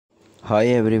Hi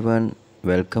everyone,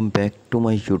 welcome back to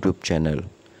my YouTube channel.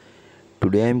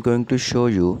 Today I am going to show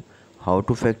you how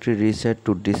to factory reset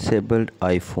to disabled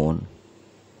iPhone.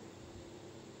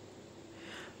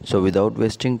 So without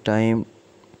wasting time,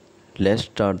 let's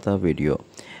start the video.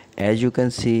 As you can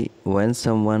see, when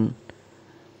someone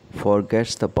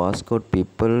forgets the passcode,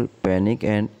 people panic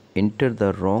and enter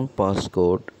the wrong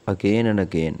passcode again and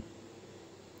again.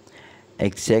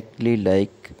 Exactly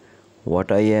like what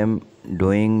I am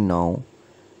doing now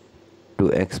to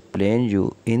explain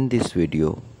you in this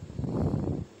video.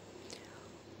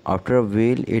 After a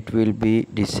while it will be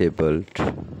disabled.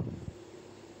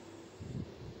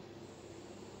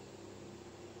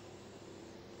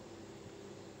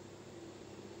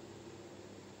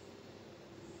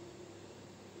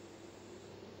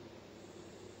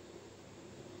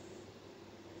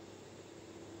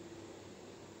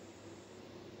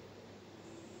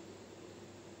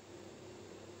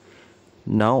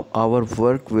 Now our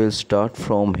work will start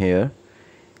from here,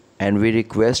 and we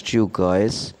request you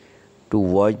guys to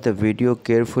watch the video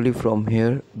carefully from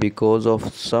here. Because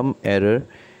of some error,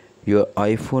 your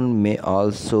iPhone may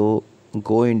also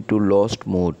go into lost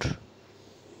mode.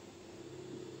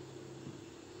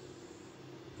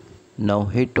 Now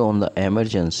hit on the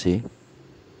emergency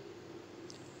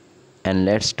and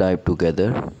let's type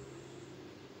together.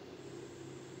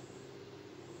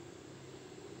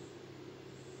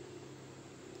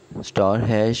 Star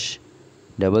hash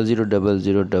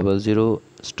 000000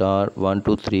 star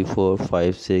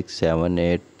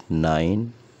 12345678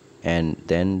 9 and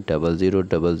then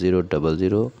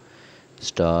 000000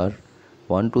 star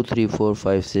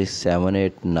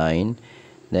 12345678 9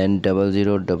 then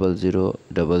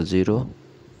 000000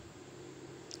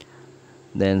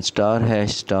 then star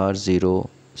hash star 0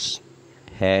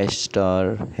 hash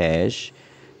star hash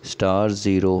star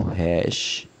 0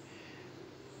 hash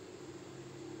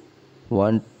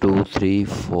 1 2 3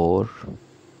 4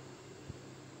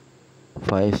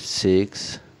 5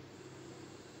 6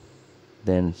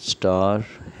 then star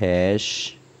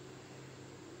hash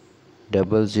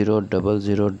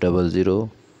 000000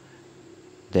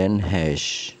 then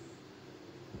hash.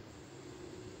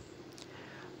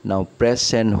 Now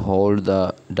press and hold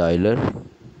the dialer.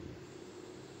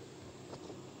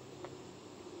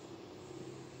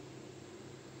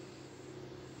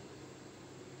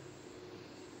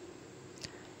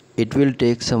 It will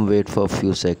take some wait for a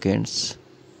few seconds.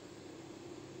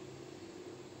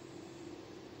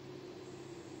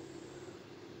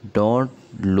 Don't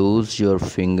lose your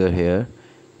finger here.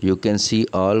 You can see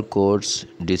all codes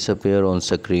disappear on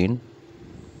screen.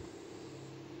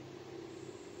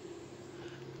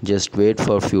 Just wait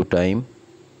for a few time.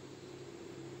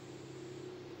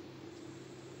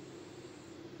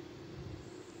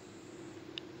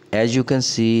 As you can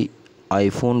see,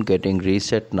 iPhone getting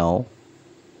reset now.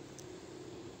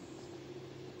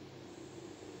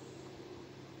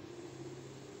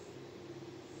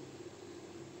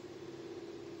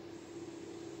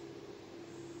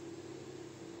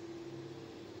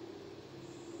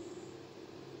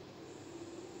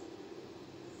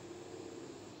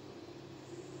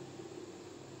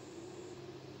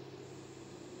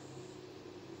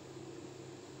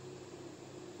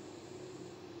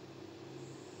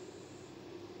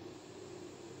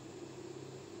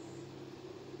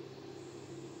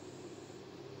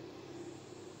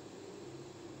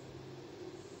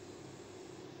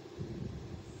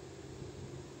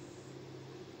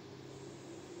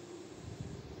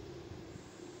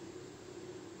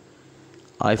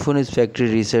 iPhone is factory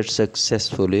reset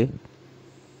successfully.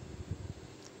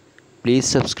 Please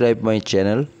subscribe my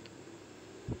channel.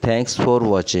 Thanks for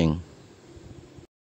watching.